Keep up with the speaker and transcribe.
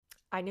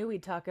I knew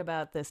we'd talk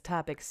about this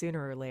topic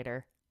sooner or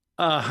later.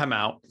 I'm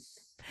out.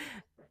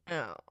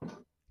 Oh,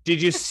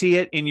 Did you see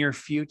it in your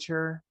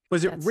future?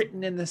 Was it that's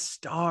written in the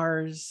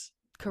stars?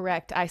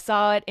 correct. I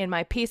saw it in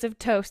my piece of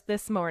toast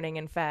this morning,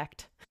 in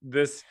fact.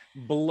 This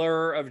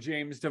blur of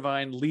James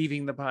Devine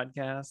leaving the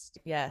podcast?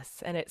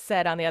 Yes, and it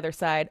said on the other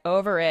side,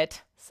 over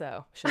it.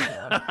 So, should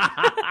have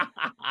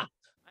known.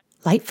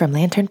 Light from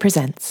Lantern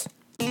presents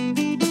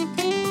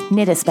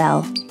Knit a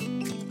Spell.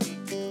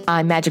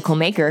 I'm magical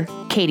maker,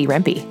 Katie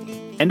Rempe.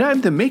 And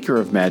I'm the maker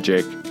of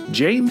magic,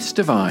 James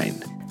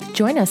Devine.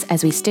 Join us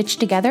as we stitch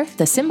together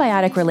the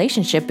symbiotic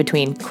relationship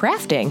between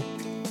crafting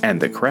And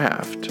the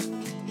craft.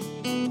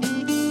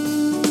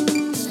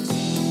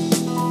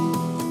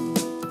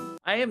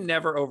 I am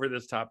never over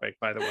this topic,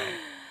 by the way.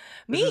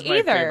 Me This is my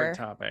either. favorite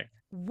topic.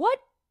 What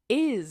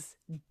is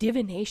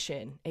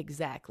divination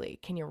exactly?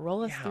 Can you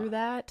roll us Yeah. through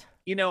that?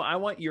 I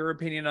want your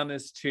opinion on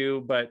this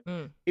too, but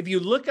Mm. if you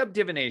look up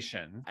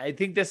divination, I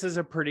think this is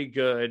a pretty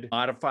good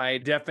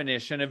modified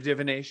definition of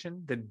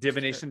divination, the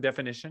divination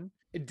definition.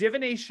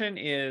 Divination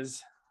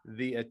is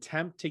the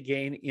attempt to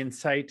gain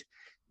insight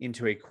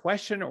into a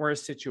question or a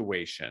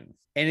situation.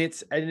 And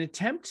it's an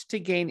attempt to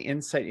gain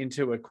insight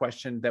into a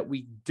question that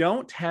we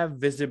don't have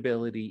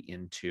visibility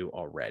into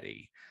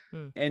already.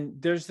 Mm. And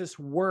there's this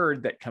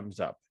word that comes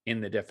up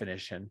in the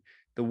definition.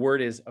 The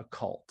word is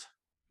occult.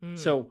 Mm.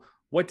 So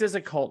what does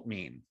occult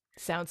mean?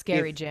 Sounds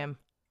scary, if- Jim.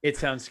 It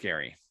sounds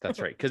scary. That's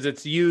right. Because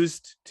it's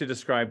used to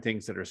describe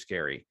things that are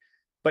scary.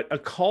 But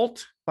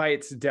occult, by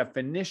its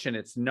definition,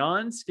 its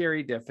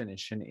non-scary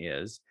definition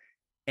is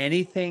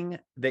anything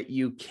that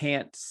you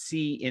can't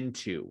see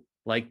into.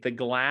 Like the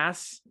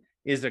glass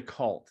is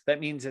occult. That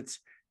means it's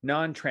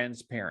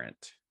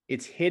non-transparent.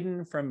 It's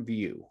hidden from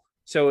view.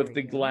 So if Very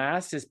the good.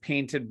 glass is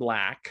painted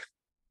black,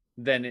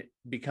 then it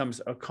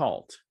becomes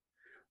occult.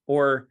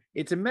 Or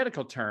it's a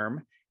medical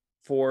term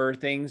for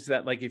things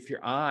that, like if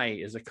your eye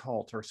is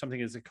occult or something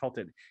is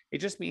occulted, it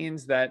just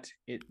means that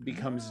it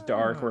becomes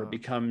dark or Oh. it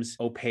becomes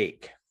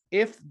opaque.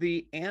 If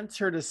the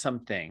answer to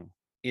something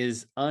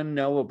is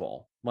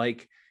unknowable,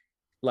 like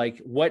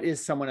what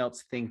is someone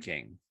else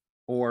thinking,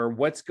 or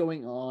what's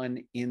going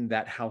on in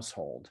that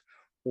household,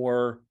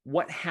 or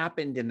what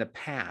happened in the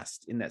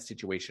past in that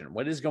situation,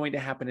 what is going to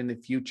happen in the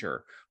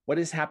future, what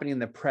is happening in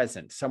the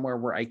present, somewhere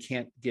where I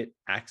can't get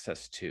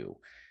access to.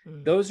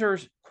 Mm. Those are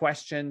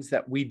questions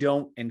that we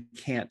don't and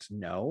can't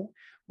know.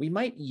 We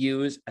might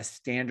use a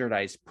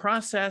standardized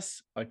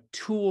process, a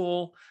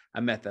tool,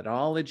 a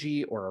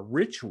methodology, or a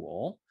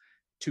ritual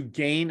to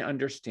gain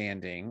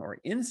understanding or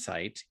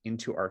insight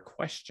into our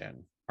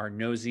question, our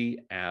nosy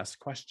ass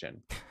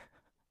question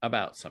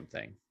about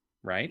something,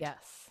 right?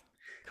 Yes,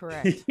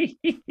 correct.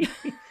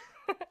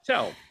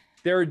 So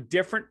there are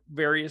different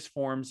various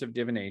forms of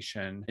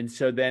divination. And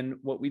so then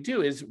what we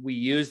do is we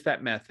use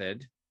that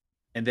method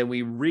and then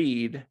we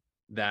read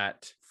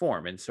that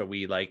form. And so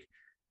we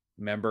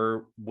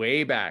remember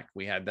way back,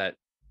 we had that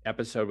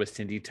episode with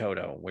Cindy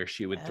Toto where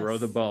she would throw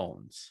the Yes.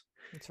 bones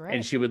That's right.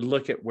 and she would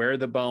look at where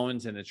the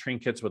bones and the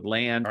trinkets would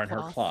land on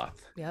her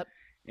cloth. Yep.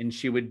 And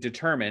she would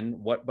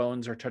determine what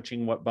bones are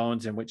touching what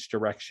bones in which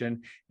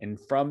direction. And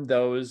from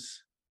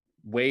those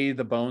way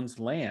the bones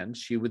land,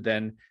 she would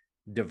then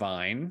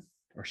divine,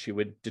 or she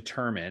would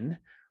determine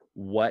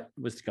what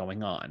was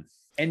going on.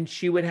 And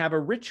she would have a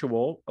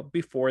ritual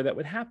before that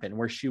would happen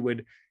where she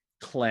would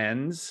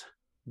cleanse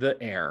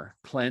the air,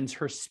 cleanse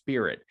her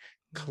spirit,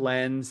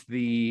 cleanse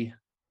the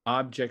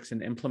objects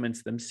and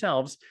implements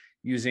themselves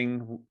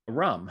using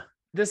rum.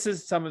 This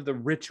is some of the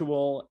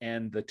ritual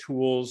and the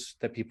tools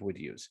that people would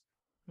use.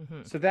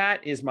 Mhm. So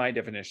that is my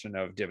definition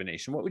of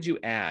divination. What would you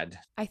add?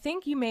 I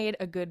think you made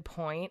a good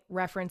point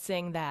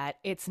referencing that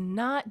it's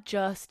not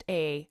just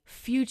a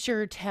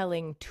future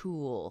telling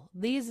tool.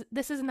 This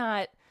is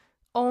not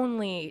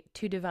only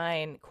to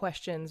divine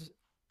questions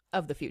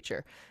of the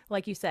future.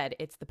 Like you said,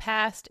 it's the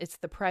past, it's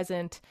the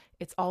present,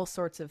 it's all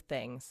sorts of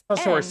things.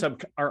 Also,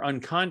 And- our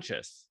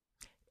unconscious.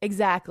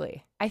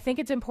 Exactly. I think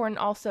it's important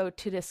also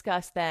to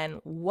discuss then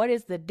what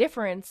is the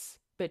difference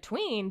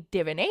between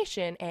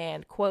divination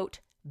and, quote,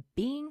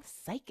 being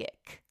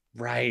psychic.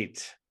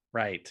 Right.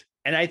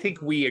 And I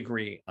think we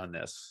agree on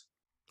this.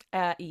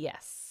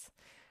 Yes.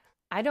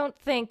 I don't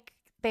think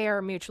they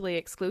are mutually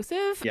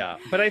exclusive. Yeah.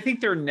 But I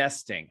think they're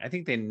nesting. I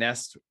think they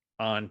nest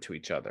onto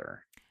each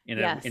other in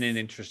Yes. an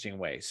interesting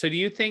way. So do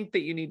you think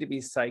that you need to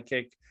be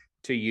psychic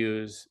to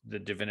use the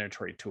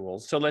divinatory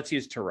tools? So let's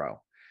use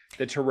tarot,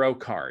 the tarot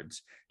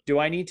cards. Do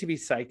I need to be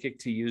psychic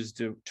to use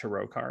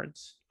tarot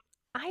cards?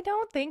 I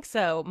don't think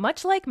so.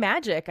 Much like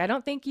magic, I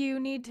don't think you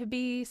need to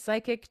be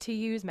psychic to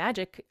use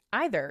magic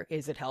either.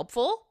 Is it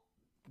helpful?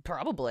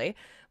 Probably.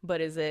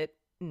 But is it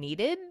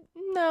needed?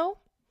 No,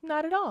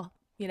 not at all.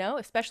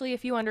 Especially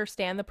if you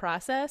understand the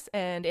process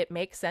and it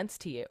makes sense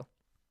to you.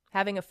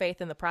 Having a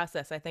faith in the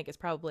process, I think, is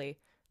probably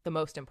the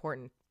most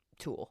important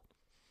tool.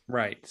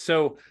 Right.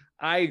 So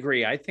I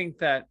agree. I think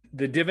that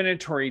the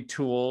divinatory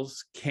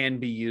tools can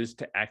be used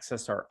to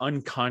access our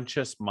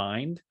unconscious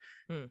mind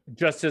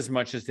just as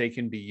much as they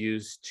can be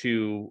used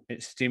to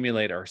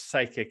stimulate our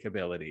psychic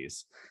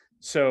abilities.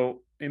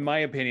 So in my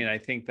opinion, I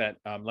think that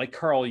like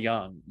Carl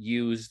Jung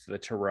used the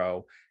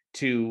tarot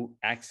to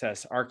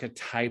access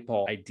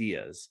archetypal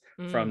ideas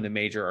from the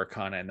major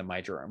arcana and the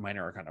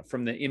minor arcana,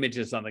 from the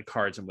images on the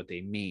cards and what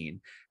they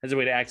mean, as a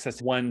way to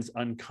access one's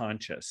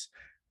unconscious.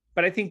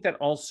 But I think that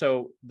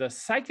also the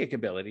psychic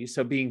ability,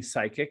 so being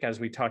psychic, as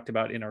we talked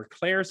about in our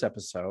Claire's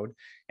episode,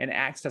 and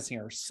accessing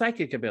our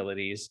psychic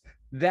abilities,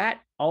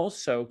 that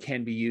also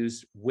can be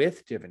used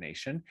with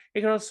divination.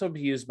 It can also be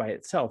used by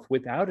itself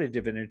without a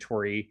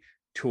divinatory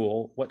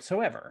tool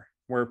whatsoever,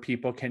 where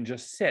people can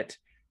just sit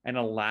and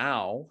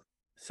allow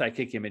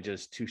psychic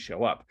images to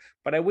show up.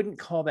 But I wouldn't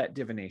call that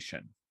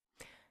divination.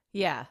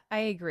 Yeah, I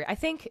agree. I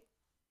think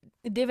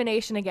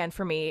divination, again,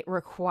 for me,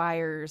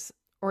 requires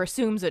or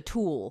assumes a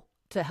tool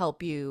to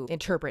help you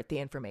interpret the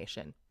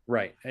information.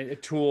 Right. A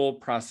tool,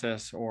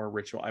 process, or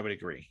ritual. I would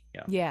agree.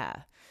 Yeah. Yeah.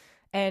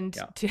 And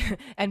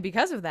and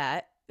because of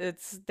that,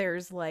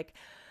 there's like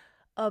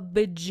a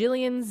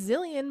bajillion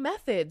zillion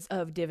methods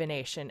of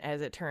divination,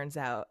 as it turns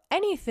out.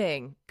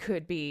 Anything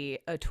could be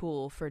a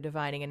tool for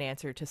divining an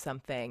answer to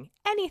something.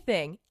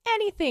 Anything,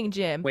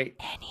 Jim. Wait,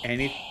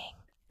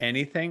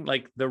 anything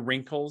like the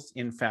wrinkles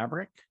in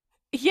fabric?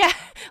 Yeah,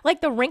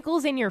 like the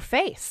wrinkles in your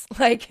face.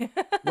 Like,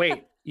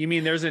 wait, you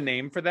mean there's a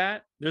name for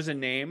that? There's a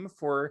name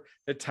for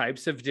the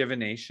types of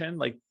divination,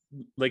 like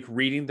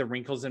reading the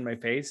wrinkles in my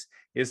face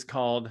is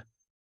called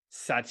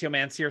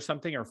satyomancy or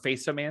something, or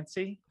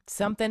faceomancy.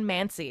 Something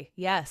mancy.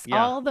 Yes.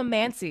 Yeah. All the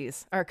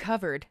mancies are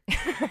covered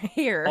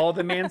here. All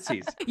the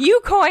mancies. You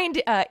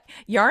coined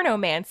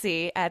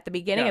yarnomancy at the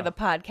beginning of the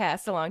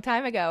podcast a long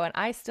time ago, and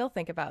I still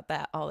think about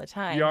that all the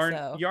time.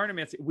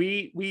 Yarnomancy.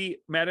 We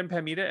Madame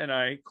Pamita and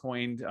I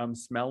coined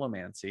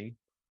smellomancy.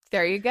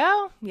 There you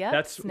go. Yeah.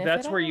 That's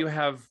where you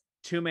have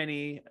too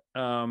many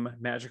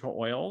magical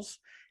oils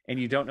and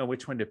you don't know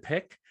which one to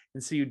pick.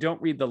 And so you don't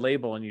read the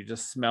label and you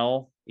just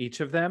smell each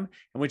of them.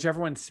 And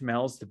whichever one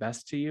smells the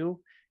best to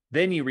you,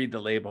 then you read the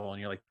label and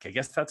you're like, I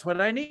guess that's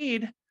what I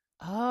need.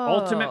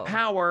 Oh. Ultimate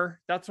power.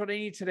 That's what I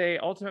need today.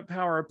 Ultimate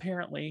power,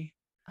 apparently.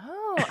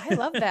 Oh, I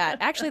love that.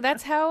 Actually,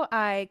 that's how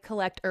I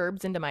collect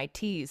herbs into my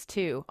teas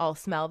too. I'll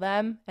smell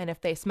them. And if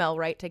they smell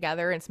right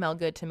together and smell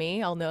good to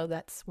me, I'll know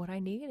that's what I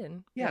need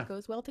and what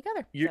goes well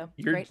together.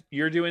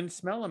 You're doing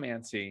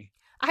smellomancy.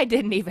 I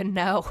didn't even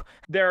know.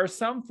 There are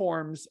some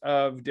forms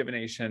of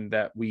divination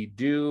that we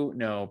do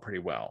know pretty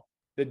well.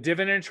 The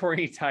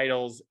divinatory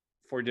titles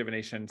for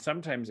divination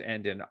sometimes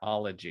end in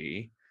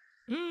ology,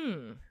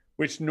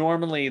 which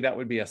normally that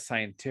would be a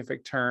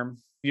scientific term.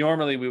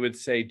 Normally we would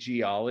say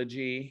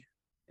geology,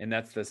 and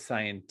that's the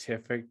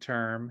scientific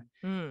term.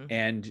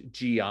 And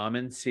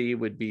geomancy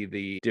would be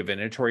the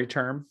divinatory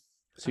term.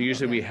 So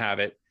usually we have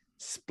it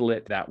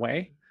split that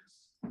way.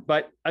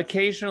 But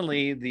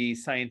occasionally the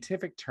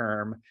scientific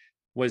term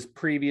was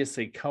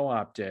previously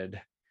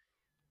co-opted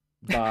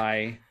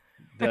by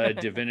the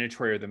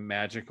divinatory or the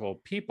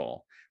magical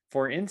people.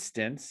 For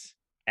instance,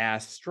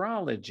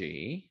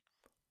 astrology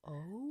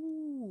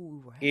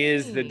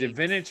is the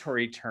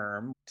divinatory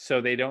term.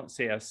 So they don't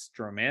say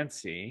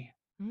astromancy.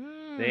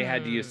 They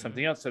had to use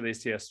something else. So they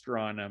say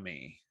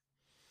astronomy.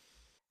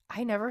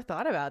 I never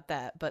thought about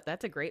that, but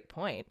that's a great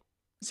point.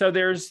 So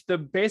there's the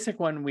basic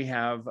one we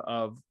have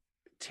of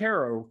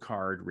tarot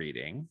card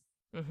reading.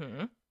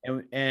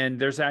 And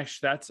there's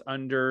actually, that's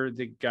under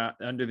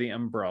the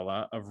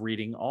umbrella of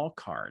reading all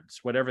cards,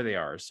 whatever they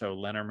are. So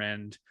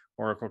Lenormand,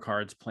 oracle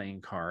cards,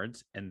 playing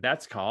cards, and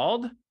that's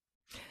called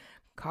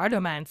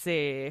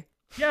cartomancy.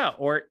 Yeah,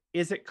 or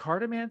is it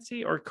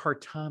cartomancy or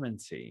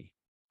cartomancy?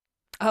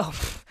 Oh,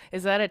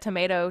 is that a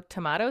tomato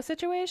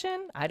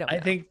situation? I don't know. I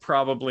think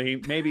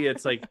probably, maybe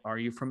it's like, are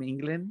you from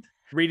England?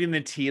 Reading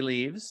the tea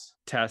leaves,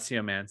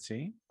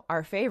 tasseomancy.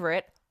 Our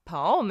favorite,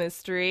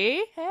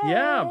 palmistry. Hey.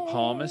 Yeah,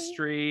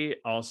 palmistry,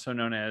 also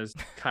known as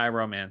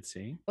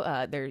chiromancy.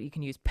 There you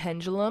can use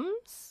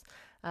pendulums.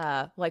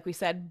 Like we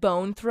said,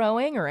 bone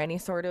throwing or any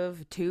sort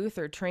of tooth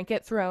or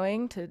trinket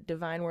throwing to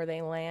divine where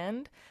they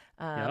land.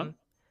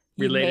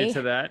 Related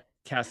to that,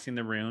 casting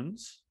the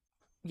runes.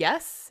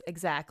 Yes,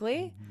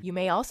 exactly. You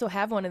may also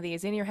have one of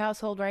these in your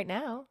household right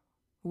now.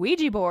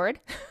 Ouija board.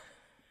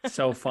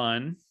 So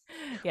fun.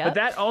 Yeah. But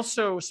that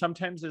also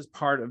sometimes is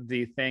part of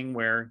the thing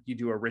where you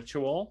do a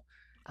ritual.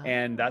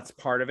 And that's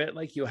part of it.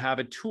 Like you have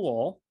a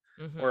tool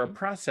or a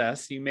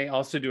process. You may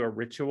also do a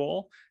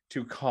ritual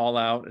to call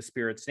out a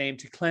spirit's name,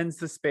 to cleanse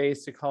the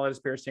space, to call out a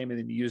spirit's name, and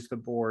then use the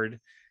board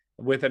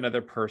with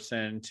another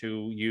person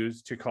to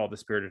call the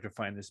spirit or to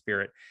find the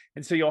spirit.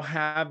 And so you'll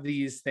have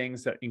these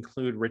things that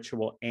include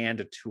ritual and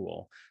a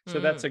tool. So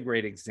that's a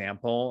great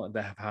example of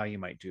how you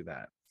might do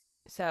that.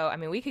 So, I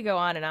mean, we could go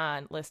on and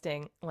on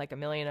listing like a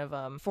million of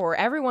them. For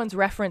everyone's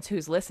reference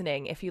who's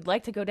listening, if you'd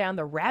like to go down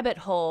the rabbit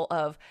hole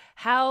of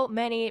how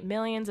many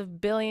millions of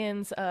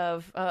billions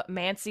of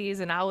mancies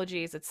and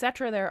ologies,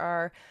 etc. there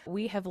are,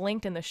 we have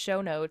linked in the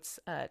show notes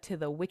to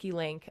the wiki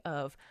link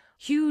of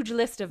huge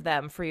list of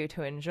them for you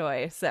to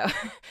enjoy. So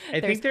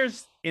I think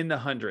there's in the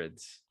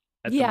hundreds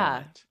at the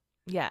moment.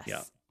 Yes.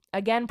 Yeah.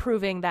 again,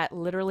 proving that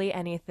literally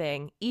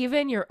anything,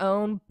 even your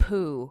own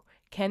poo,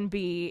 can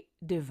be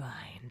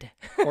divined.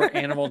 Or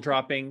animal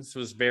droppings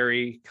was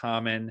very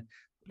common.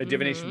 A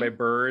divination by Mhm.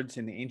 birds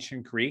in the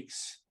ancient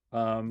Greeks,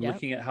 Yep.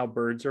 looking at how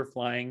birds are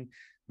flying,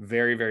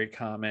 very, very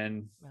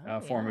common Oh,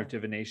 form yeah. of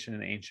divination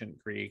in ancient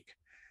Greek.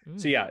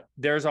 So Mm. yeah,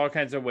 there's all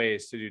kinds of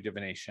ways to do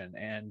divination.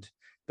 And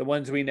the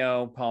ones we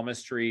know,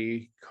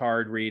 palmistry,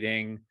 card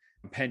reading,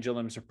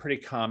 pendulums are pretty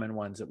common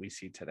ones that we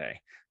see today.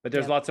 But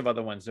there's Yep. lots of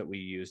other ones that we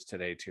use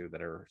today too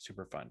that are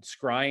super fun.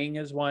 Scrying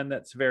is one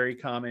that's very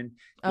common,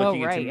 Oh,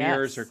 looking into right.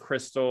 mirrors or Yes.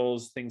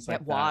 crystals, things Yep.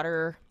 like that.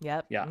 Water.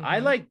 Yep. Yeah, I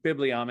Hmm. like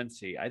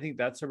bibliomancy. I think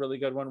that's a really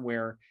good one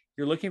where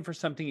you're looking for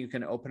something, you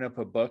can open up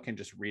a book and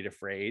just read a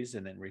phrase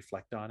and then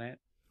reflect on it.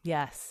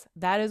 Yes.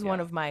 That is one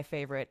Yeah, of my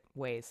favorite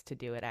ways to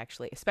do it,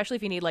 actually. Especially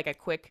if you need like a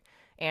quick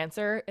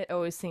answer. It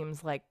always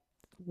seems like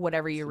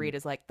whatever you it's, read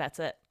is like, that's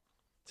it.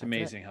 it's That's it.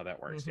 amazing how that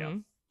works. Yeah. Hmm.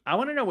 I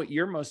want to know what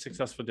your most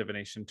successful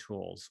divination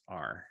tools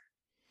are.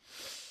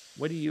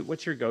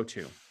 What's your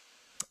go-to?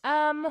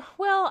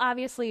 Well,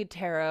 obviously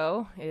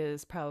tarot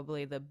is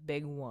probably the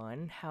big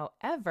one.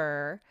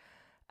 However,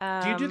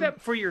 Do you do um,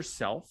 that for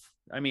yourself?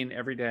 I mean,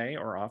 every day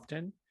or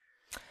often?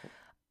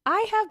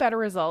 I have better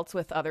results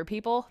with other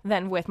people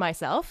than with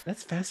myself.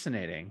 That's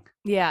fascinating.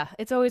 Yeah,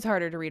 it's always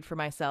harder to read for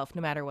myself,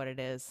 no matter what it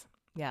is.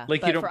 Yeah,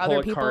 Like you but don't for other pull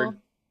a people,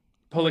 card,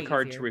 pull a way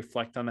card to easier.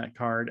 reflect on that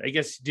card. I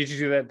guess, did you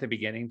do that at the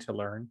beginning to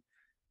learn?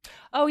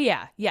 Oh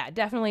yeah, yeah,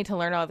 definitely to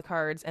learn all the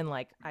cards and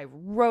like I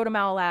wrote them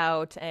all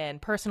out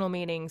and personal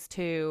meanings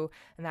too,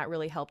 and that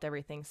really helped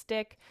everything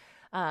stick.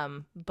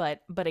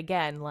 But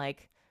again,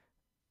 like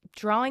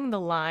drawing the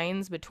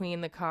lines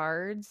between the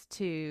cards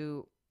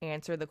to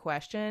answer the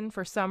question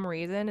for some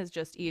reason is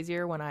just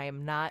easier when I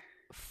am not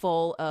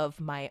full of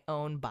my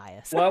own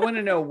bias. Well, I want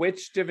to know,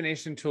 which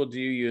divination tool do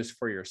you use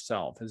for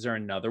yourself? Is there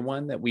another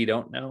one that we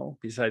don't know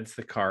besides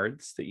the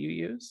cards that you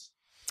use?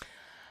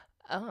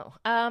 Oh,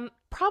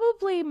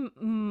 probably.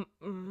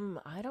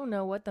 I don't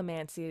know what the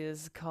Mancy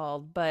is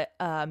called, but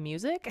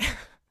music.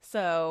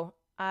 So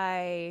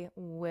I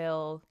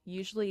will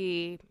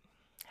usually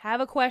have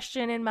a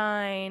question in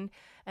mind,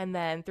 and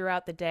then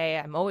throughout the day,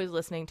 I'm always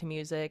listening to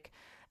music.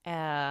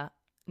 Uh,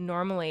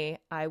 Normally,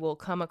 I will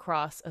come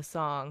across a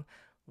song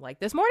like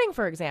this morning,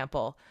 for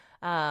example,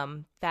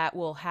 that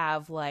will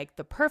have like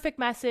the perfect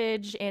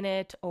message in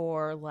it,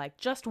 or like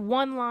just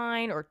one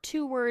line or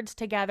two words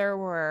together,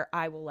 where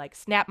I will like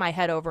snap my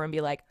head over and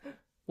be like,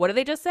 what did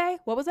they just say?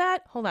 What was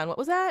that? Hold on, what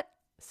was that?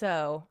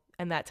 So,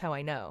 and that's how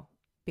I know.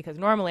 Because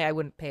normally I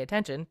wouldn't pay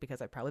attention because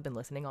I've probably been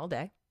listening all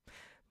day,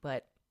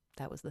 but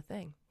that was the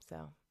thing.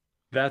 So,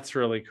 That's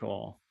really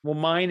cool. Well,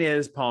 mine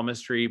is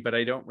palmistry, but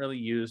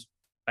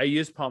I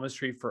use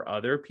palmistry for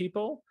other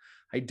people.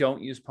 I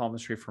don't use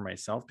palmistry for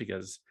myself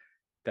because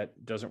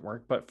that doesn't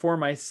work. But for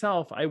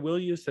myself, I will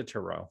use the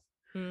tarot,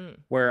 mm,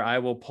 where I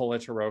will pull a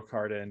tarot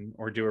card in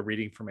or do a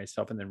reading for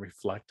myself and then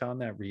reflect on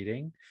that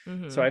reading. So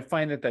mm-hmm, I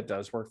find that that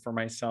does work for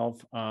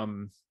myself.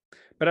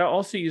 But I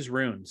also use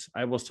runes.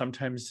 I will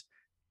sometimes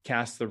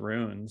cast the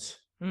runes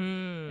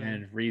mm.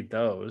 and read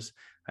those.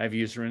 I've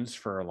used runes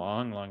for a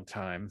long, long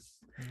time.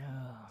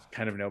 Oh,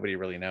 Kind of nobody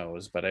really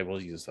knows, but I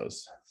will use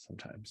those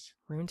sometimes.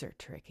 runes are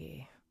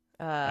tricky.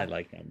 I Uh,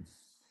 like them.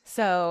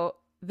 so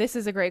this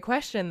is a great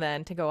question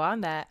then to go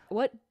on that.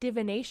 What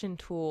divination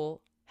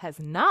tool has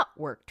not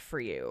worked for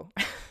you?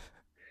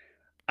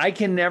 I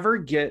can never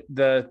get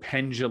the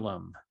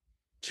pendulum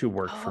to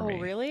work for Oh, me.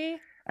 really?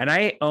 And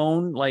I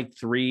own like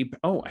three.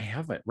 Oh, I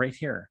have it right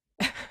here.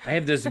 I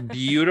have this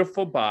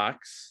beautiful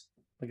box.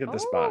 Look at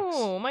this box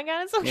Oh my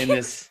God, it's so in cute.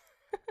 this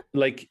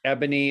like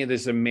ebony,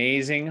 this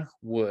amazing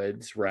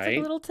woods, It's like a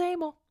right? little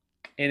table.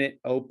 And it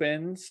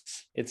opens.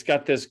 It's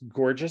got this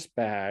gorgeous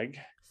bag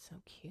So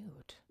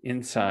cute. Oh my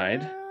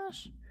inside.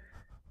 gosh.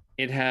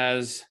 It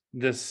has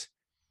this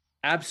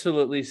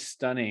absolutely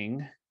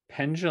stunning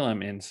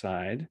pendulum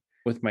inside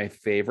with my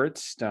favorite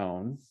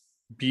stone,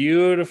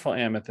 beautiful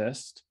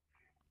amethyst.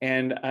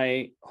 And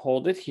I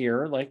hold it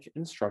here like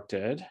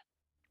instructed.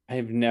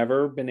 I've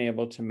never been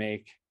able to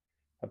make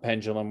a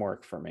pendulum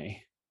work for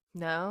me.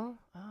 No?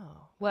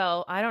 Oh.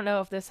 Well, I don't know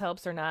if this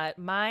helps or not.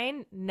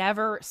 Mine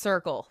never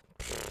circle.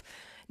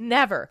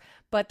 Never.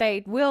 But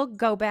they will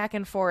go back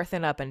and forth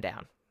and up and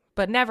down.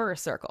 But never a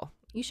circle.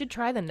 You should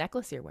try the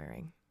necklace you're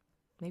wearing.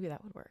 Maybe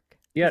that would work.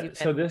 Because Yeah, you've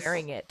so been this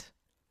wearing it.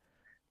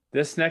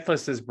 this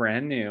necklace is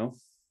brand new.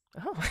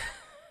 Oh.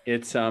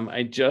 It's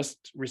I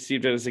just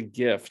received it as a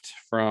gift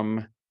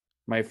from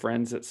my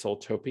friends at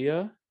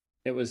Soultopia.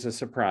 It was a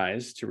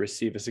surprise to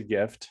receive as a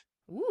gift.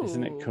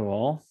 Isn't it Ooh.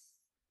 cool?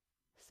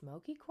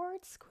 Smoky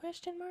quartz?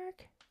 Question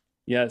mark?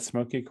 Yeah, it's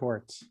smoky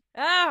quartz.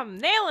 Ah, I'm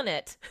nailing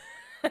it.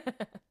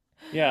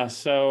 Yeah,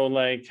 so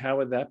like how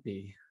would that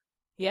be?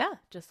 Yeah,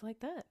 just like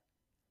that.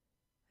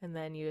 And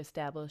then you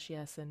establish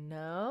yes and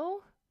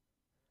no.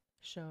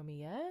 Show me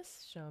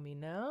yes, show me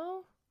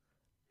no.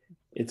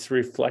 It's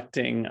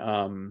reflecting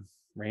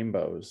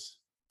rainbows.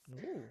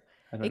 Ooh.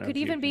 I don't It know could if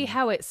you even be can.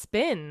 how it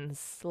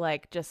spins,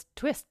 like just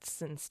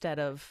twists instead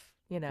of,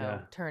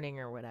 Yeah. turning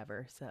or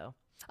whatever. So,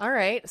 All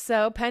right.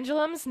 So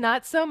pendulums,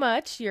 not so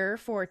much your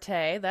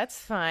forte. That's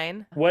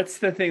fine. What's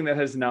the thing that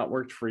has not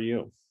worked for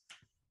you?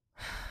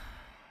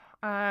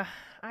 Uh,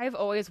 I've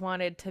always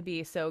wanted to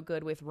be so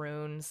good with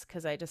runes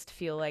because I just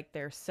feel like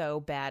they're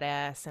so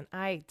badass and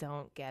I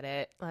don't get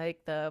it.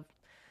 Like the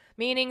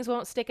meanings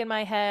won't stick in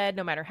my head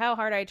no matter how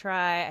hard I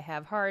try. I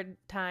have hard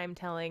time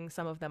telling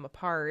some of them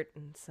apart.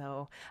 And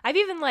so I've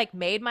even like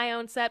made my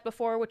own set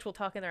before, which we'll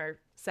talk in our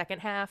second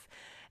half,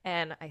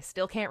 and I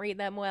still can't read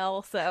them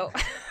well. So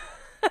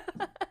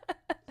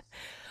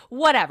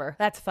whatever,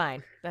 that's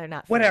fine. They're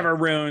not for me. Whatever,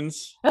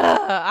 runes.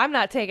 I'm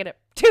not taking it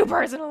too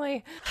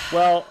personally.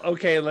 Well,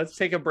 okay, let's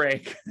take a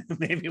break.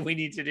 Maybe we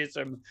need to do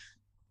some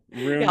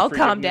rune I'll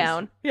calm forgiveness.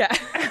 down. Yeah.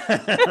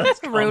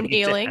 Let's calm Rune you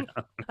healing.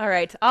 down. All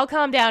right. I'll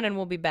calm down and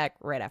we'll be back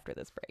right after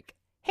this break.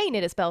 Hey,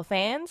 Knit a Spell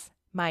fans.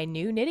 My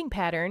new knitting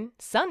pattern,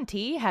 Sun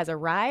Tea, has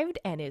arrived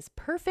and is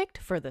perfect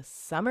for the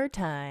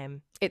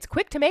summertime. It's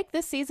quick to make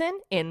this season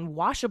in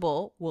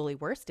washable woolly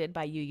worsted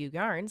by UU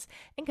Yarns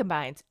and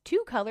combines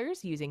 2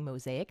 colors using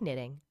mosaic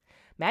knitting.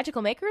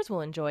 Magical makers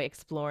will enjoy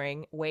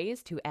exploring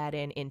ways to add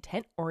in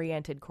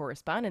intent-oriented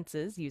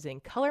correspondences using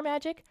color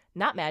magic,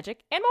 knot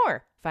magic, and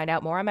more. Find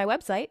out more on my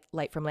website,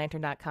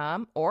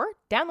 lightfromlantern.com, or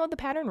download the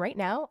pattern right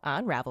now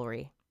on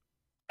Ravelry.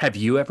 Have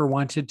you ever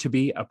wanted to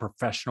be a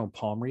professional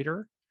palm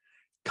reader?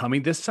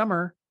 Coming this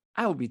summer,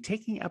 I will be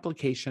taking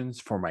applications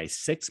for my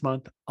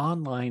 6-month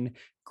online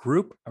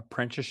group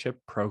apprenticeship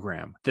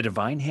program, the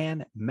Divine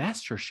Hand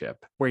Mastership,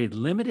 where a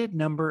limited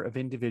number of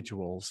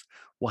individuals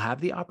will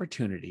have the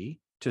opportunity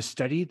to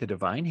study the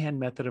Divine Hand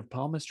method of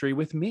palmistry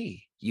with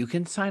me. You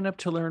can sign up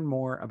to learn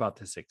more about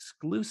this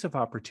exclusive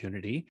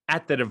opportunity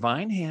at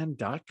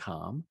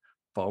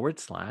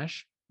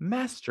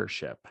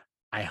thedivinehand.com/mastership.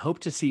 I hope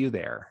to see you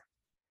there.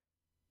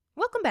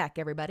 Welcome back,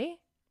 everybody.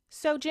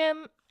 So,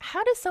 Jim,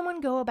 how does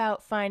someone go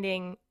about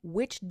finding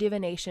which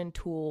divination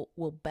tool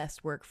will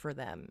best work for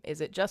them? Is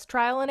it just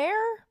trial and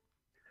error?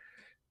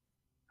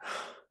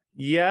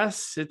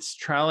 Yes, it's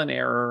trial and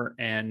error,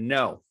 and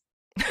no,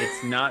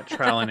 it's not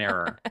trial and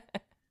error.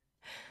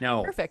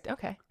 No. Perfect.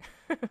 Okay.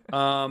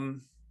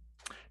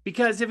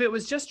 Because if it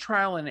was just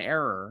trial and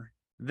error,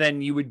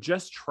 then you would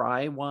just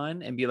try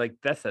one and be like,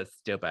 this is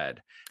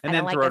stupid, and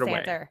then throw it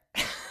away.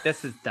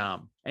 This is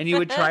dumb. And you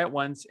would try it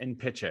once and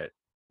pitch it.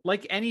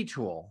 Like any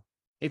tool.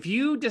 If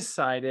you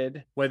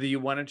decided whether you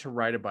wanted to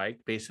ride a bike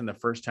based on the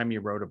first time you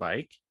rode a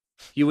bike,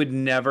 you would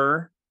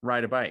never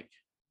ride a bike.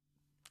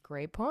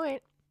 Great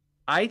point.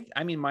 I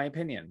mean, my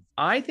opinion,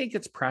 I think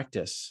it's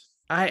practice.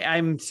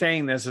 I'm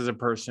saying this as a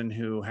person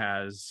who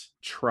has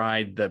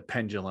tried the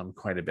pendulum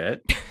quite a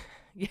bit.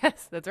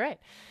 Yes, that's right.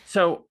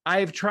 So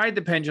I've tried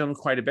the pendulum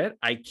quite a bit.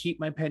 I keep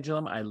my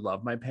pendulum. I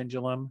love my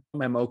pendulum.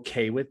 I'm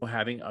okay with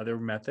having other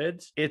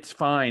methods. It's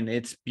fine.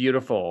 It's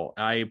beautiful.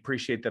 I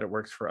appreciate that it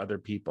works for other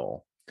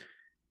people.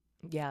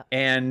 Yeah.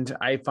 And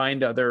I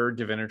find other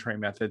divinatory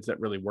methods that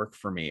really work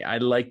for me. I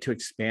like to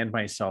expand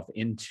myself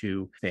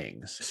into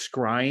things.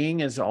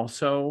 Scrying is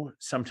also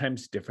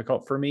sometimes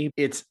difficult for me.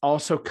 It's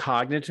also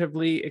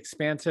cognitively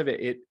expansive.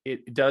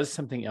 It does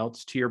something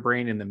else to your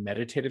brain in the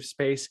meditative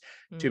space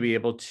to be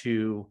able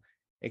to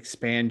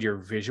expand your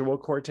visual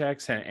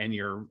cortex and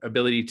your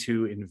ability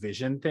to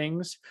envision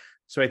things.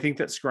 So I think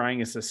that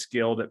scrying is a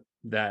skill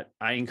that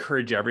I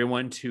encourage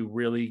everyone to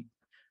really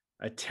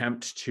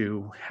attempt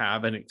to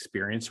have an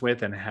experience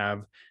with and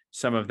have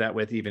some of that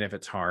with, even if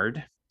it's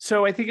hard.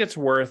 So I think it's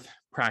worth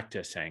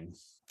practicing.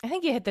 I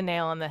think you hit the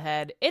nail on the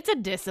head. It's a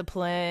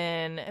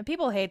discipline. And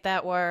people hate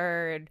that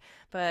word,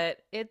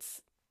 but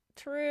it's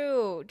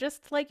true.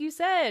 Just like you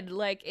said,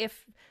 like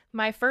if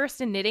my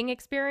first knitting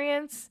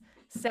experience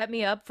set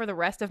me up for the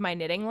rest of my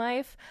knitting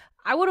life,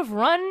 I would have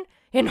run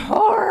in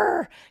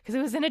horror because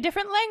it was in a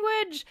different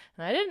language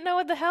and I didn't know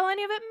what the hell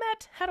any of it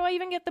meant. How do I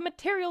even get the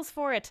materials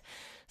for it?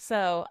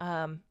 So,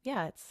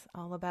 yeah, it's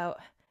all about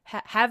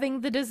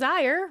having the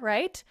desire,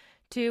 right,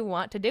 to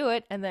want to do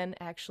it and then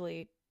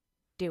actually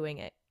doing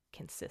it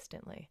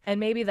consistently. And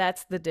maybe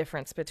that's the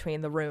difference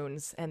between the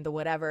runes and the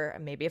whatever.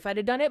 Maybe if I'd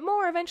have done it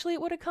more, eventually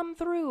it would have come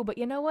through. But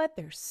you know what?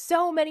 There's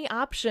so many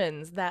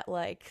options that,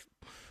 like,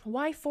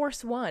 why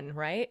force one,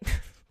 right?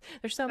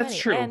 There's so many. That's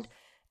true.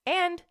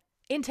 And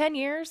in 10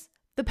 years,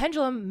 the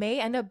pendulum may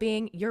end up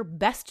being your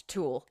best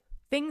tool.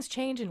 Things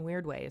change in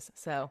weird ways.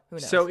 So who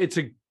knows? So it's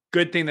a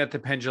good thing that the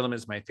pendulum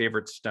is my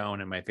favorite stone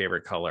and my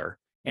favorite color.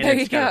 And There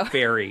it's you got go. a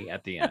fairy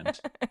at the end.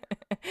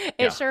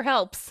 It sure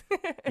helps.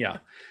 Yeah.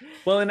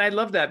 Well, and I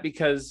love that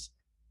because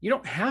you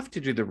don't have to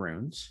do the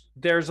runes.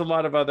 There's a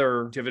lot of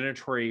other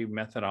divinatory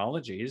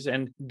methodologies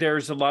and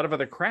there's a lot of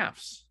other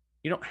crafts.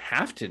 You don't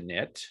have to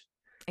knit.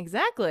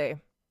 Exactly.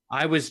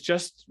 I was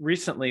just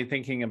recently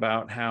thinking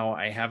about how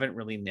I haven't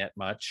really knit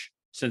much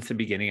since the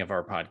beginning of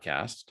our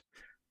podcast.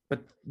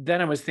 But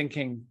then I was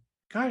thinking,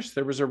 gosh,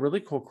 there was a really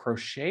cool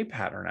crochet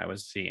pattern I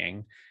was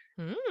seeing.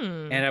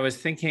 And I was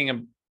thinking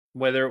of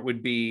whether it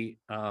would be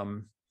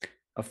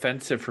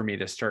offensive for me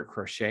to start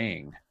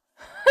crocheting.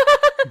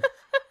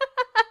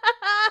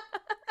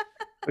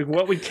 Like,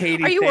 what would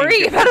Katie Are you think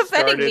worried if about I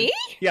offending started- me?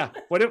 Yeah.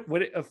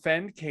 Would it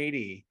offend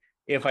Katie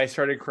if I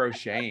started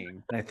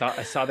crocheting. And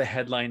I saw the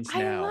headlines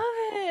I now. love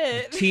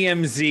it.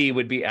 TMZ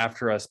would be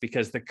after us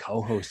because the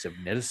co-host of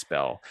Knit a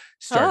Spell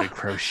started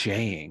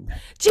crocheting.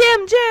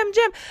 Jim,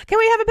 can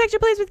we have a picture,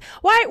 please?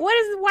 Why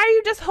are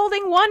you just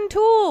holding one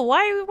tool?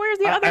 Where's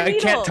the other needle?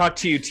 I can't talk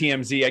to you,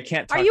 TMZ. I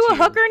can't talk to Are you. you a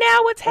hooker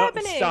now? What's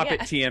happening? Stop it,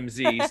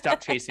 TMZ.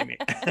 Stop chasing me.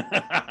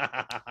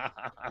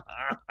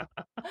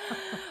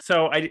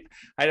 So I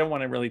don't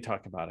want to really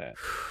talk about it.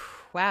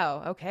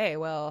 Wow. Okay.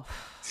 Well,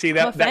 see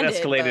that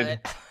escalated.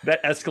 But...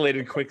 That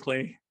escalated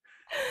quickly.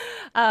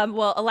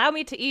 Well, allow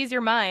me to ease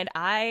your mind.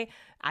 I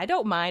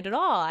don't mind at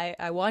all.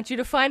 I want you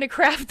to find a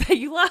craft that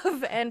you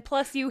love, and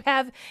plus you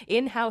have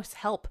in-house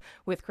help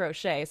with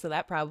crochet, so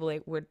that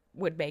probably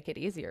would make it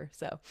easier.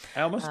 So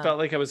I almost felt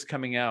like I was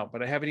coming out,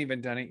 but I haven't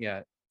even done it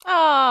yet.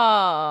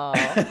 Oh,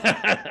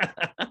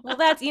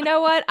 well, you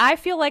know what? I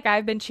feel like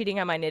I've been cheating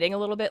on my knitting a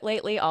little bit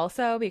lately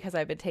also because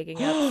I've been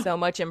taking up so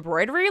much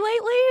embroidery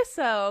lately.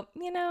 So,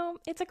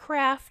 it's a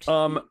craft.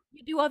 You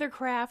do other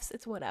crafts.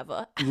 It's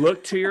whatever.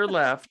 Look to your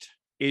left.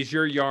 Is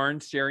your yarn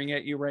staring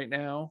at you right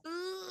now?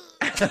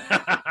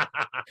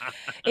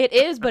 It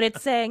is, but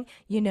it's saying,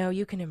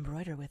 you can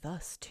embroider with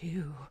us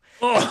too.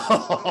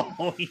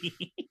 Oh.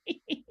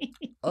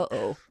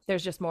 Uh-oh.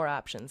 There's just more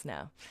options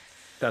now.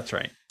 That's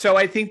right. So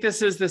I think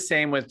this is the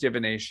same with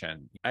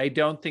divination. I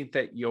don't think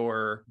that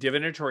your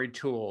divinatory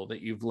tool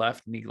that you've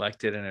left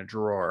neglected in a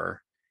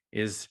drawer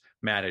is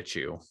mad at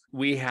you.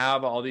 We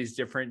have all these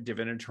different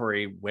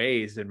divinatory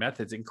ways and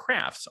methods and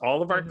crafts.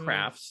 All of our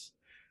crafts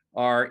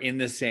are in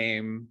the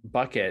same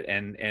bucket,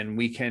 and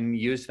we can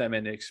use them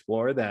and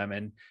explore them.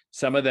 And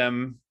some of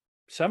them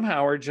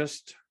somehow are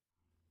just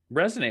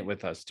resonate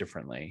with us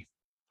differently.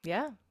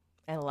 Yeah.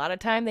 And a lot of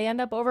time they end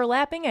up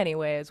overlapping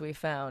anyway, as we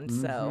found.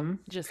 So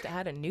just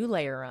add a new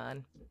layer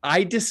on.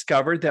 I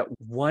discovered that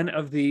one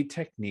of the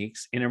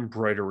techniques in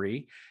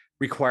embroidery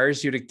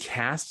requires you to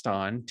cast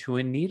on to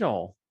a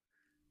needle.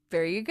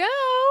 There you go.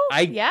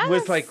 I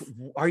was like,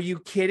 are you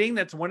kidding?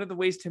 That's one of the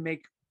ways to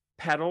make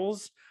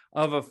petals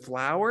of a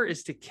flower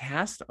is to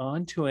cast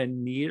onto a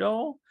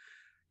needle.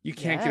 You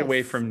can't get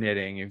away from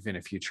knitting even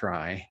if you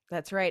try.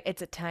 That's right.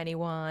 It's a tiny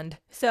wand.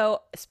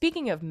 So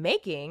speaking of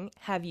making,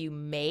 have you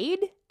made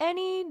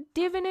any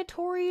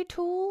divinatory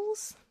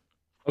tools?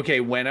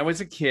 Okay, when I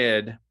was a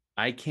kid,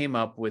 I came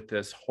up with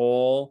this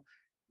whole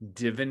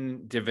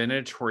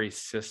divinatory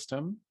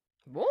system.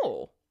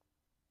 Whoa.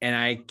 And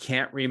I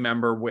can't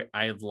remember where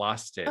I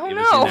lost it.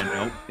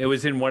 Oh, It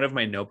was in one of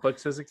my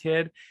notebooks as a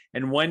kid.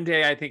 And one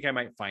day I think I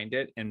might find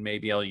it and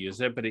maybe I'll use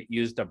it, but it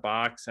used a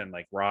box and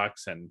like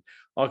rocks and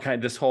all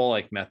this whole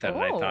like method.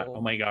 And I thought,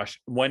 oh my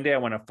gosh, one day I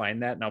want to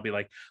find that and I'll be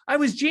like, I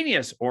was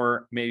genius,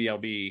 or maybe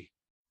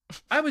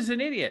I was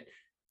an idiot.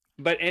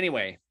 But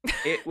anyway,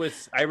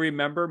 I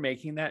remember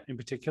making that in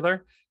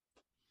particular.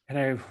 And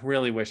I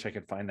really wish I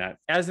could find that.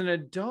 As an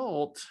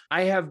adult,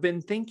 I have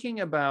been thinking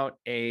about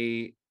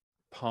a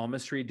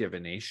palmistry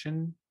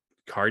divination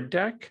card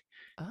deck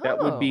that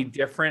would be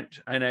different,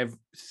 and I've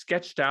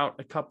sketched out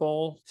a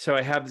couple, so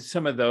I have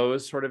some of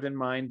those sort of in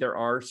mind. There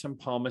are some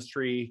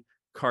palmistry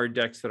card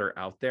decks that are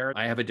out there.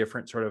 I have a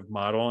different sort of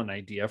model and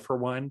idea for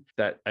one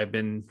that I've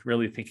been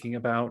really thinking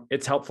about.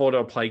 It's helpful to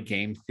apply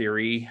game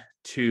theory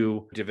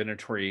to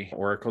divinatory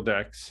oracle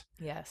decks.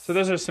 Yes. So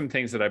those are some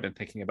things that I've been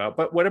thinking about.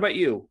 But what about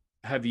you?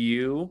 Have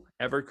you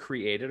ever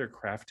created or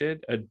crafted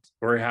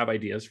or have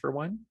ideas for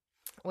one?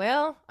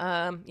 Well,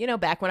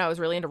 back when I was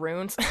really into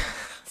runes,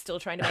 still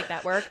trying to make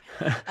that work,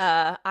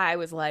 I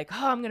was like,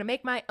 I'm going to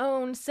make my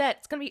own set.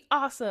 It's going to be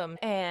awesome.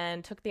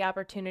 And took the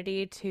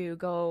opportunity to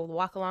go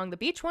walk along the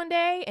beach one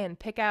day and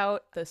pick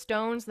out the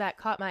stones that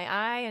caught my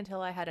eye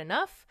until I had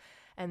enough.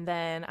 And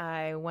then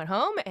I went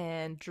home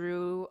and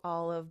drew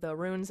all of the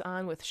runes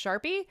on with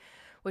Sharpie,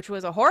 which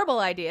was a horrible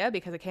idea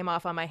because it came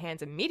off on my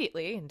hands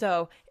immediately.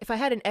 So if I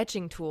had an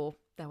etching tool,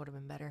 that would have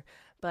been better.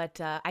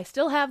 But I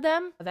still have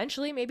them.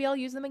 Eventually, maybe I'll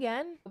use them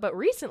again. But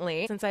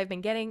recently, since I've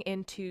been getting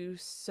into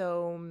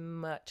so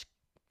much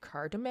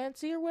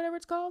cartomancy or whatever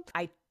it's called,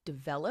 I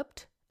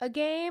developed a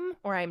game,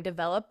 or I'm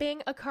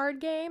developing a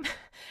card game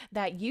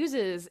that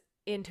uses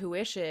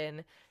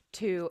intuition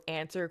to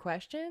answer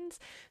questions.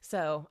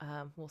 So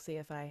we'll see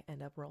if I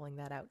end up rolling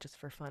that out just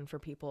for fun for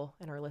people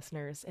and our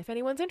listeners, if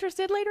anyone's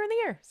interested later in the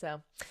year.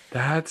 So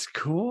that's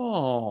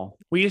cool.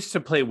 We used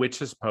to play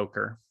witches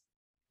poker.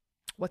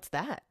 What's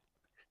that?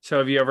 So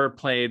have you ever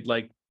played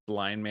like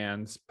blind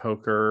man's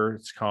poker?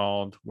 It's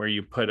called, where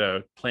you put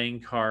a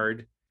playing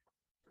card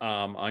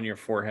on your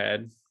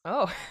forehead.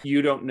 Oh.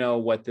 You don't know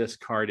what this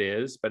card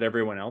is, but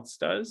everyone else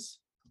does.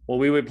 Well,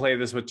 we would play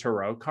this with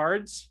tarot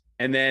cards.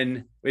 And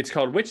then it's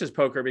called witches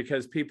poker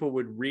because people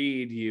would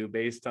read you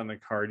based on the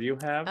card you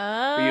have,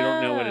 but you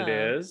don't know what it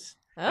is.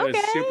 Okay. It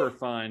was super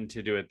fun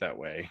to do it that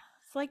way.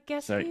 It's like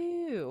Guess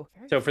Who.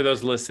 So for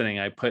those listening,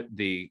 I put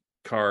the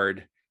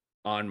card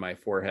on my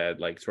forehead,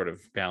 like sort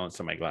of balanced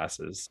on my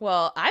glasses.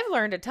 Well, I've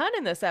learned a ton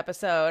in this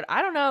episode.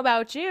 I don't know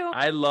about you.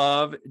 I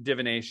love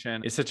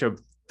divination. It's such a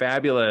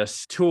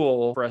fabulous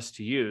tool for us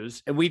to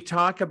use. And we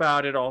talk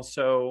about it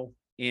also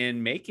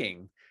in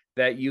making.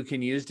 that you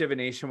can use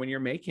divination when you're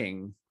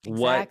making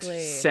what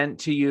Exactly. scent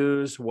to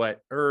use,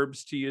 what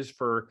herbs to use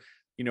for,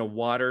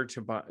 water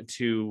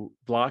to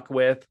block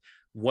with.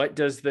 What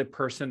does the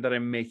person that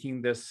I'm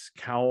making this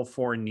cowl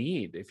for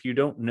need? If you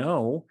don't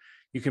know,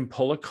 you can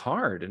pull a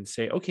card and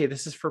say, okay,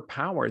 this is for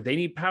power. They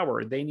need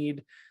power. They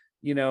need,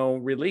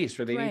 release,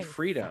 or they need Strength.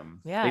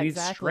 freedom. Yeah, they need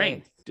exactly.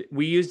 strength.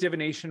 We use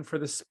divination for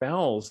the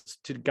spells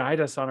to guide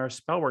us on our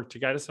spell work, to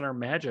guide us on our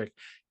magic,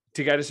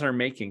 to guide us in our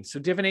making. So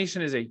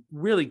divination is a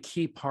really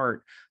key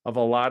part of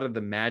a lot of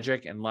the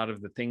magic and a lot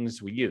of the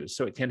things we use.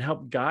 So it can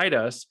help guide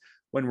us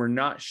when we're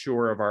not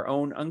sure of our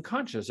own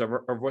unconscious, of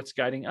what's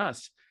guiding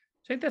us.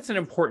 So I think that's an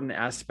important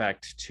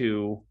aspect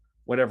to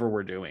whatever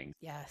we're doing.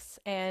 Yes.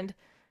 And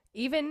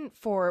even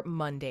for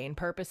mundane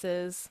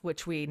purposes,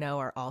 which we know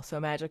are also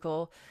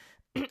magical,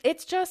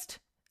 it's just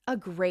a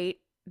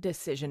great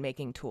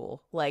decision-making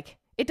tool. Like,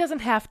 it doesn't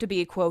have to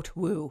be, quote,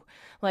 woo.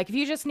 Like, if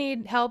you just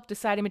need help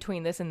deciding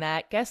between this and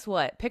that, guess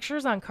what?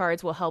 Pictures on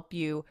cards will help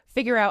you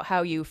figure out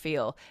how you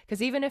feel.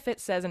 Because even if it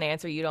says an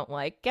answer you don't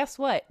like, guess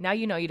what? Now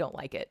you know you don't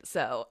like it.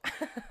 So,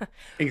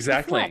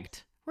 Exactly.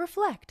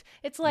 Reflect.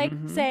 It's like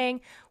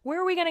saying,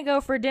 where are we going to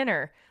go for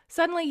dinner?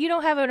 Suddenly you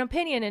don't have an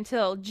opinion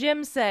until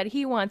Jim said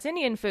he wants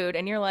Indian food.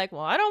 And you're like,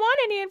 well, I don't want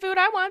Indian food.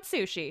 I want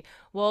sushi.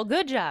 Well,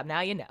 good job.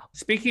 Now you know.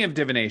 Speaking of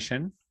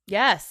divination,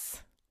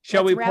 Yes.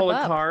 shall Let's we pull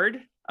wrap a up.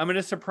 card? I'm going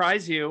to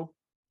surprise you.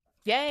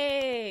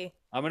 Yay.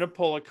 I'm going to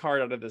pull a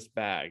card out of this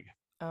bag.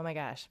 Oh my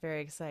gosh.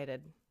 Very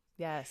excited.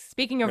 Yes.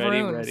 Speaking of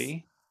Ready, runes.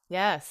 ready?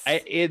 Yes.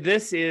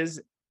 This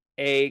is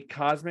a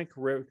Cosmic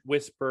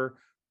Whisper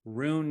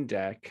rune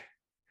deck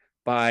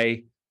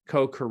by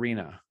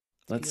Karina.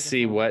 Let's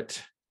see beautiful.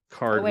 what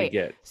card we wait.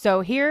 get. So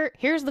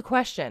here's the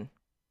question.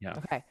 Yeah.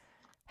 Okay.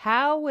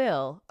 How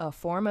will a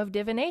form of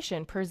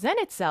divination present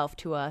itself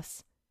to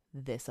us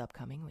this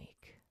upcoming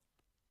week?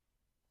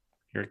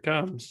 Here it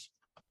comes.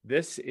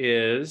 This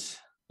is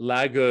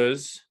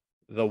Laguz,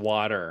 the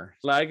water.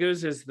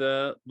 Laguz is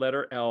the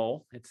letter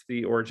L. It's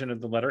the origin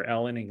of the letter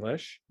L in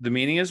English. The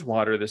meaning is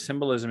water. The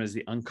symbolism is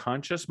the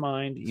unconscious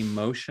mind,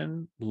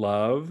 emotion,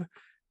 love,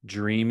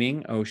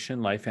 dreaming,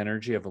 ocean, life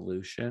energy,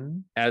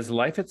 evolution. As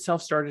life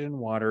itself started in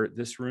water,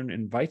 this rune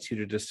invites you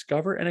to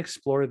discover and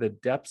explore the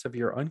depths of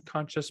your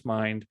unconscious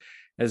mind,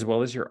 as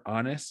well as your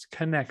honest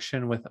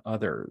connection with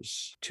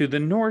others. To the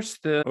Norse,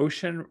 the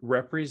ocean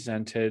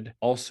represented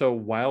also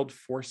wild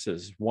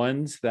forces,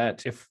 ones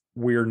that, if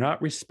we're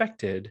not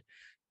respected,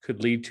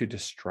 could lead to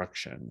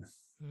destruction.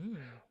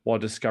 While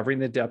discovering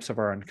the depths of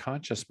our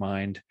unconscious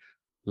mind,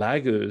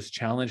 Laguz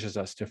challenges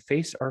us to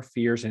face our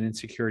fears and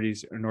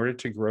insecurities in order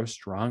to grow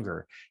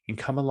stronger and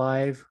come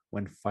alive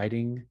when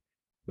fighting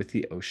with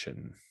the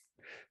ocean.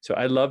 So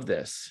I love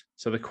this.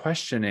 So the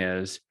question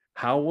is,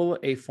 how will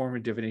a form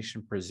of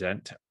divination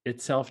present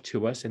itself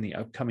to us in the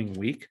upcoming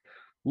week?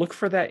 Look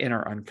for that in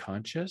our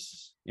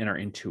unconscious, in our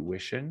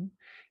intuition,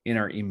 in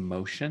our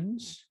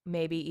emotions.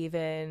 Maybe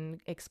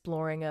even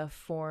exploring a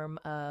form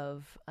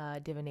of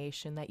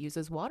divination that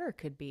uses water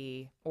could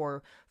be,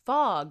 or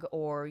fog,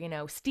 or,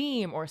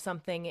 steam, or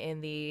something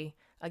in the,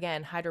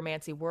 again,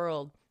 hydromancy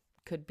world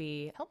could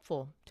be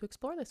helpful to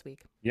explore this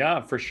week. Yeah,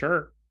 for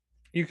sure.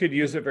 You could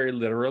use it very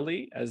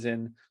literally, as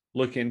in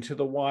look into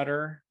the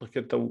water, look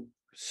at the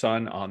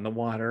sun on the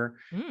water.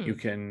 You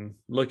can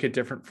look at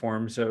different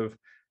forms of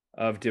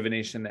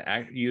divination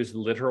that use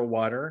literal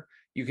water.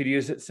 You could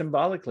use it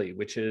symbolically,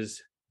 which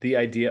is the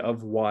idea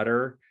of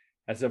water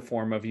as a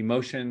form of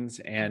emotions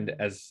and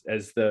as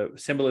the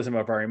symbolism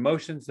of our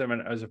emotions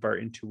and as of our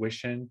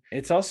intuition.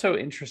 It's also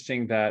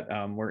interesting that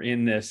we're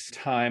in this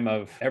time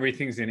of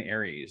everything's in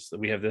Aries.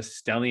 We have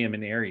this stellium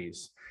in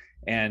Aries,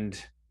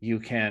 and you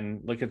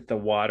can look at the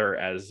water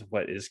as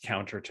what is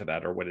counter to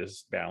that, or what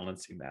is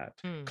balancing that.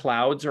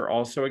 Clouds are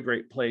also a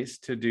great place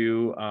to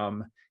do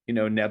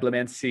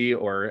neblomancy,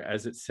 or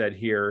as it said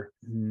here,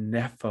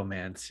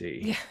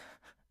 nephomancy,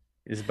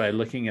 is by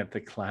looking at the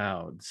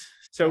clouds.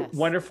 So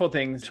wonderful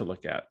things to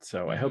look at.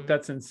 So I hope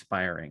that's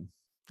inspiring.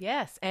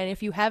 Yes. And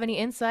if you have any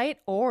insight,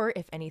 or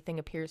if anything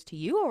appears to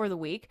you over the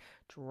week,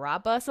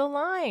 drop us a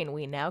line.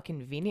 We now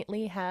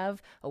conveniently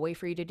have a way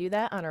for you to do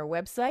that on our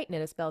website,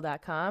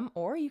 knitaspell.com,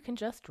 or you can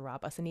just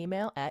drop us an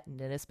email at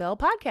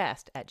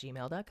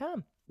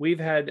knitaspellpodcast@gmail.com. We've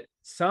had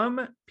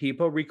some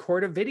people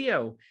record a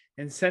video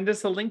and send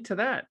us a link to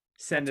that.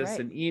 Send That's us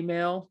right. an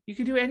email. You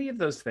can do any of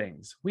those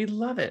things. We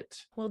love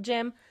it. Well,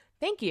 Jim,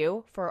 thank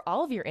you for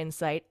all of your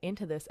insight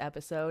into this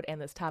episode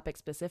and this topic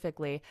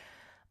specifically.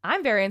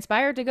 I'm very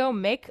inspired to go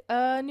make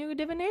a new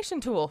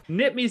divination tool.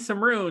 Knit me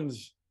some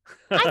runes.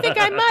 I think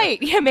I might.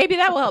 Yeah, maybe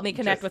that will help me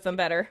connect with them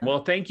better.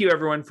 Well, thank you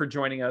everyone for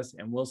joining us,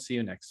 and we'll see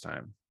you next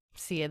time.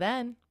 See you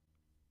then.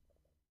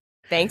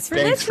 Thanks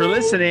for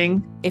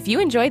listening. If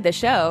you enjoyed the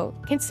show,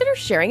 consider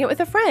sharing it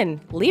with a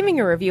friend, leaving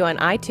a review on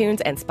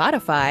iTunes and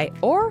Spotify,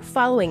 or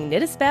following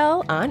Knit a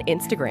Spell on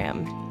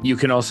Instagram. You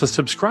can also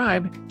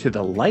subscribe to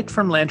the Light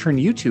from Lantern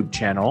YouTube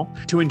channel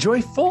to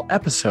enjoy full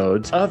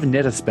episodes of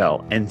Knit a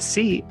Spell and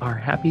see our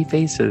happy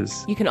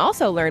faces. You can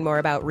also learn more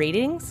about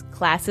readings,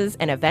 classes,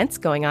 and events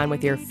going on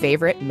with your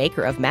favorite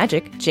maker of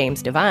magic,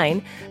 James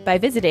Devine, by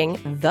visiting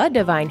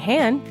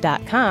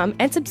thedivinehand.com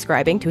and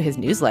subscribing to his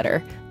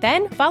newsletter.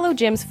 Then follow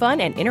Jim's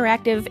fun and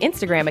interactive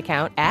Instagram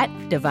account at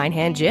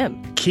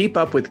DivineHandJim. Keep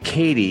up with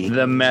Katie,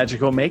 the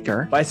magical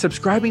maker, by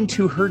subscribing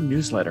to her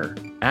newsletter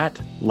at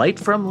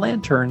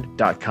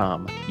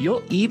lightfromlantern.com.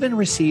 You'll even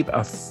receive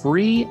a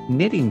free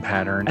knitting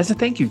pattern as a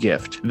thank you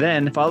gift.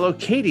 Then follow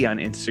Katie on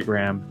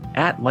Instagram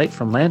at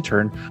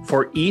lightfromlantern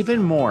for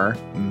even more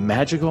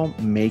magical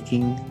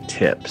making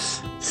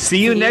tips.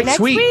 See you next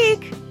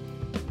week.